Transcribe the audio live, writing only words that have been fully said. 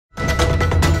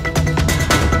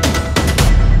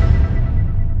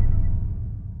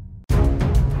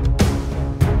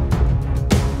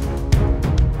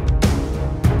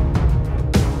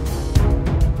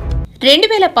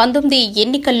2019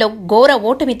 ఎన్నికల్లో ఘోర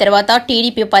ఓటమి తర్వాత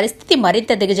టీడీపీ పరిస్థితి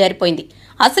మరింత దిగజారిపోయింది.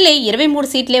 అసలే 23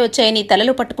 సీట్లే వచ్చాయని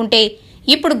తలలు పట్టుకుంటే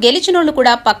ఇప్పుడు గెలిచినోళ్లు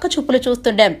కూడా పక్క చూపులు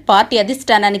చూస్తుండడం పార్టీ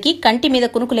అధిష్టానానికి కంటి మీద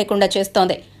కునుకు లేకుండా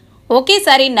చేస్తోంది.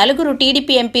 ఒకేసారి 4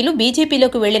 టీడీపీ ఎంపీలు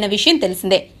బీజేపీలోకి వెళ్లిన విషయం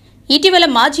తెలిసిందే. ఇటీవల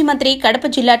మాజీ మంత్రి కడప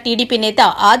జిల్లా టీడీపీ నేత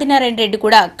ఆదినారాయణ రెడ్డి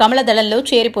కూడా కమలదళంలో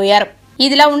చేరిపోయారు.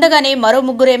 ఇదిలా ఉండగానే మరో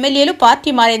 3 ఎమ్మెల్యేలు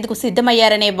పార్టీ మారేందుకు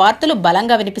సిద్దమయ్యారనే వార్తలు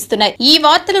బలంగా వినిపిస్తున్నాయి. ఈ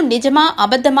వార్తలు నిజమా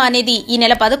అబద్దమా అనేది ఈ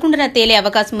నెల 11న తేలే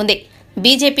అవకాశం ఉంది.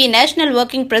 బీజేపీ నేషనల్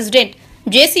వర్కింగ్ ప్రెసిడెంట్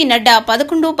జేసీ నడ్డా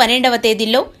 11, 12వ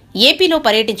తేదీల్లో ఏపీలో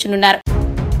పర్యటించనున్నారు.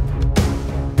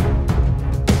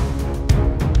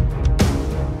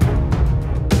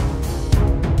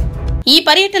 ఈ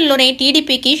పర్యటనలోనే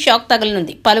టీడీపీకి షాక్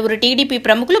తగలనుంది. పలువురు టీడీపీ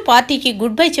ప్రముఖులు పార్టీకి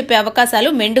గుడ్ బై చెప్పే అవకాశాలు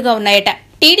మెండుగా ఉన్నాయట.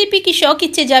 టీడీపీకి షాక్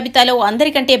ఇచ్చే జాబితాలో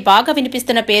అందరికంటే బాగా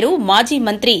వినిపిస్తున్న పేరు మాజీ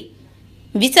మంత్రి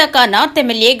విశాఖ నార్త్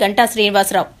ఎమ్మెల్యే గంటా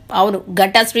శ్రీనివాసరావు. అవును,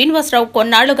 గంటా శ్రీనివాసరావు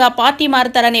కొన్నాళ్లుగా పార్టీ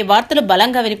మారతారనే వార్తలు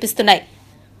బలంగా వినిపిస్తున్నాయి.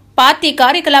 పార్టీ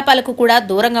కార్యకలాపాలకు కూడా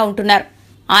దూరంగా ఉంటున్నారు.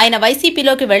 ఆయన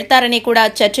వైసీపీలోకి వెళ్తారని కూడా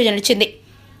చర్చ నడిచింది.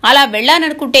 అలా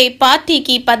వెళ్లాలనుకుంటే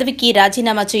పార్టీకి పదవికి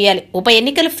రాజీనామా చేయాలి, ఉప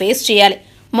ఎన్నికలు ఫేస్ చేయాలి.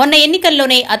 మొన్న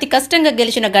ఎన్నికల్లోనే అతి కష్టంగా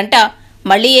గెలిచిన గంటా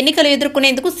మళ్లీ ఎన్నికలు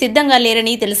ఎదుర్కొనేందుకు సిద్ధంగా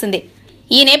లేరని తెలిసింది.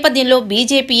 ఈ నేపథ్యంలో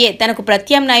బీజేపీయే తనకు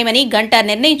ప్రత్యామ్నాయమని గంటా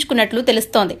నిర్ణయించుకున్నట్లు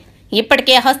తెలుస్తోంది.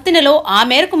 ఇప్పటికే హస్తినలో ఆ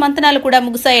మేరకు మంతనాలు కూడా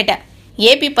ముగిశాయట.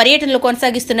 ఏపీ పర్యటనలు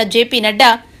కొనసాగిస్తున్న జేపీ నడ్డా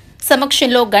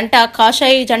సమక్షంలో గంటా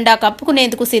కాషాయ జెండా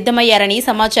కప్పుకునేందుకు సిద్దమయ్యారని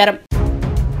సమాచారం.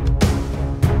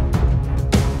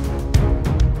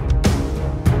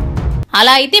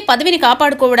 అలా అయితే పదవిని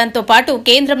కాపాడుకోవడంతో పాటు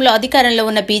కేంద్రంలో అధికారంలో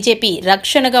ఉన్న బీజేపీ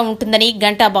రక్షణగా ఉంటుందని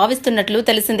గంటా భావిస్తున్నట్లు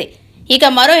తెలిసింది. ఇక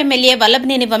మరో ఎమ్మెల్యే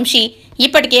వల్లభనేని వంశీ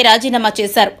ఇప్పటికే రాజీనామా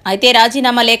చేశారు. అయితే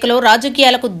రాజీనామా లేఖలో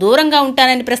రాజకీయాలకు దూరంగా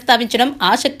ఉంటానని ప్రస్తావించడం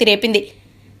ఆసక్తి రేపింది.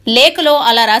 లేఖలో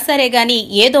అలా రాశారే గాని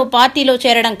ఏదో పార్టీలో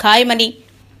చేరడం ఖాయమని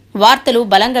వార్తలు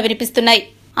బలంగా వినిపిస్తున్నాయి.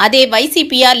 అదే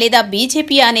వైసీపీయా లేదా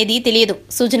బీజేపీయా అనేది తెలియదు.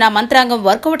 సుజనా మంత్రాంగం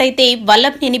వర్కౌట్ అయితే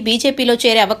వల్లభనేని బీజేపీలో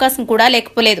చేరే అవకాశం కూడా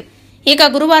లేకపోలేదు. ఇక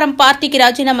గురువారం పార్టీకి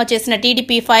రాజీనామా చేసిన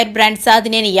TDP fire brand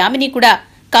Sadhineni Yamini కూడా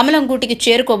కమలం గూటికి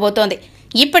చేరుకోబోతోంది.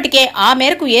 ఇప్పటికే ఆ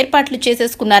మేరకు ఏర్పాట్లు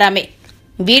చేసేసుకున్నారామె.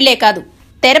 వీళ్లే కాదు,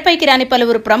 తెరపైకి రాని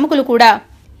పలువురు ప్రముఖులు కూడా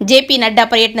జేపీ నడ్డా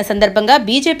పర్యటన సందర్భంగా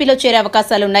బీజేపీలో చేరే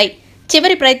అవకాశాలున్నాయి.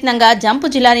 చివరి ప్రయత్నంగా జంపు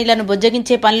జిలానీలను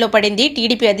బుజ్జగించే పనిలో పడింది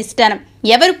టీడీపీ అధిష్టానం.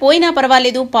 ఎవరు పోయినా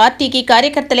పర్వాలేదు, పార్టీకి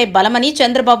కార్యకర్తలే బలమని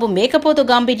చంద్రబాబు మేకపోతు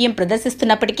గాంభీర్యం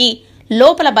ప్రదర్శిస్తున్నప్పటికీ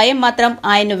లోపల భయం మాత్రం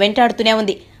ఆయన్ను వెంటాడుతూనే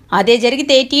ఉంది. అదే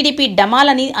జరిగితే టీడీపీ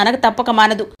డమాలని అనక తప్పక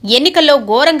మానదు. ఎన్నికల్లో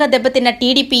ఘోరంగా దెబ్బతిన్న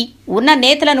టీడీపీ ఉన్న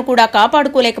నేతలను కూడా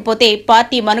కాపాడుకోలేకపోతే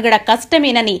పార్టీ మనుగడ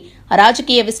కష్టమేనని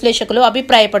రాజకీయ విశ్లేషకులు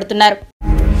అభిప్రాయపడుతున్నారు.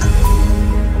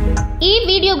 ఈ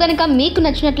వీడియో గనుక మీకు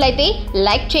నచ్చినట్లయితే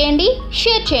లైక్ చేయండి,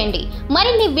 షేర్ చేయండి.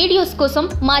 మరిన్ని వీడియోస్ కోసం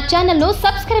మా ఛానల్ను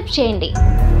సబ్స్క్రైబ్ చేయండి.